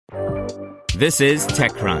This is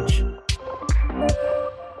TechCrunch.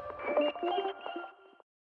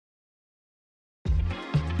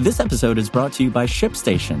 This episode is brought to you by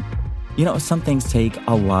ShipStation. You know, some things take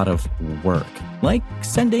a lot of work, like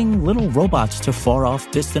sending little robots to far-off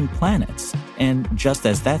distant planets. And just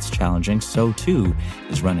as that's challenging, so too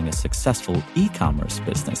is running a successful e-commerce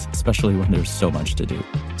business, especially when there's so much to do.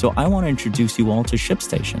 So I want to introduce you all to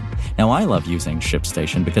ShipStation. Now, I love using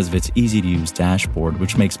ShipStation because of its easy-to-use dashboard,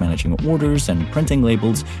 which makes managing orders and printing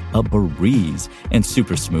labels a breeze and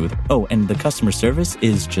super smooth. Oh, and the customer service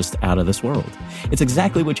is just out of this world. It's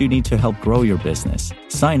exactly what you need to help grow your business.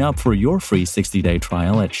 Sign up for your free 60-day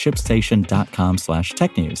trial at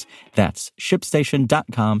shipstation.com/technews. That's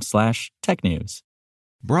shipstation.com/technews.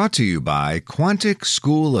 Brought to you by Quantic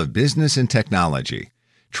School of Business and Technology.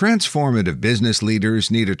 Transformative business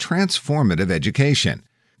leaders need a transformative education.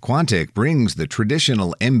 Quantic brings the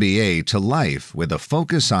traditional MBA to life with a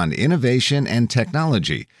focus on innovation and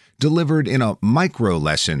technology, delivered in a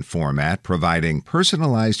micro-lesson format providing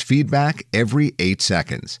personalized feedback every 8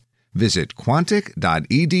 seconds. Visit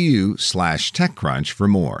quantic.edu/TechCrunch for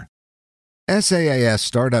more. SaaS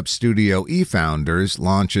startup studio eFounders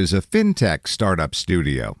launches a fintech startup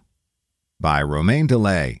studio. By Romain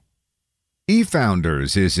Delay.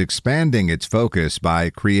 eFounders is expanding its focus by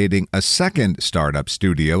creating a second startup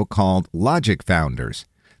studio called Logic Founders.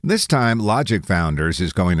 This time, Logic Founders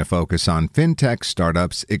is going to focus on fintech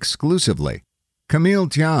startups exclusively. Camille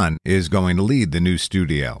Tyan is going to lead the new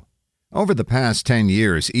studio. Over the past 10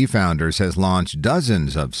 years, eFounders has launched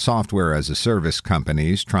dozens of software-as-a-service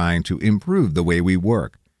companies trying to improve the way we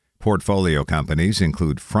work. Portfolio companies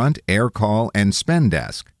include Front, Aircall, and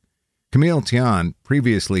Spendesk. Camille Tyan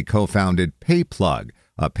previously co-founded PayPlug,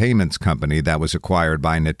 a payments company that was acquired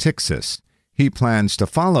by Natixis. He plans to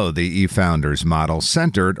follow the eFounders model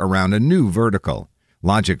centered around a new vertical.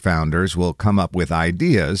 Logic Founders will come up with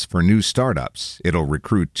ideas for new startups. It'll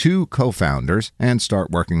recruit 2 co-founders and start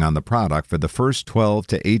working on the product for the first 12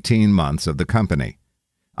 to 18 months of the company.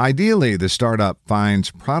 Ideally, the startup finds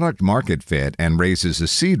product market fit and raises a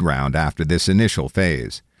seed round after this initial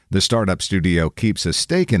phase. The startup studio keeps a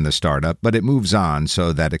stake in the startup, but it moves on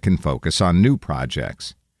so that it can focus on new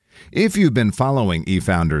projects. If you've been following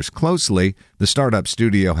eFounders closely, the startup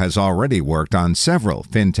studio has already worked on several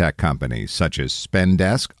fintech companies such as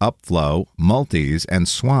Spendesk, Upflow, Multis, and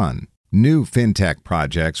Swan. New fintech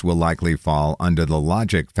projects will likely fall under the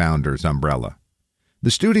Logic Founders umbrella.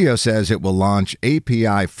 The studio says it will launch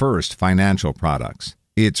API-first financial products.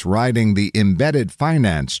 It's riding the embedded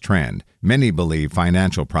finance trend. Many believe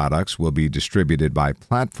financial products will be distributed by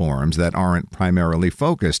platforms that aren't primarily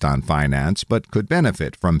focused on finance but could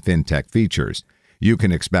benefit from fintech features. You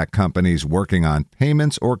can expect companies working on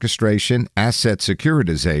payments orchestration, asset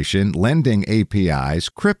securitization, lending APIs,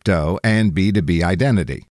 crypto, and B2B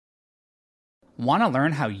identity. Want to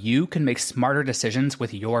learn how you can make smarter decisions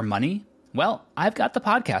with your money? Well, I've got the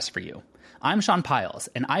podcast for you. I'm Sean Piles,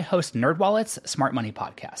 and I host NerdWallet's Smart Money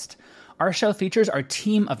Podcast. Our show features our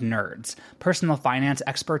team of nerds, personal finance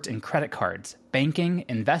experts in credit cards, banking,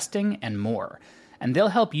 investing, and more. And they'll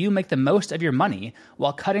help you make the most of your money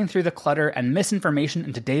while cutting through the clutter and misinformation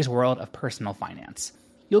in today's world of personal finance.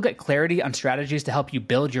 You'll get clarity on strategies to help you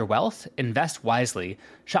build your wealth, invest wisely,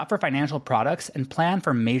 shop for financial products, and plan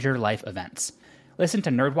for major life events. Listen to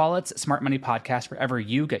NerdWallet's Smart Money Podcast wherever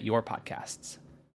you get your podcasts.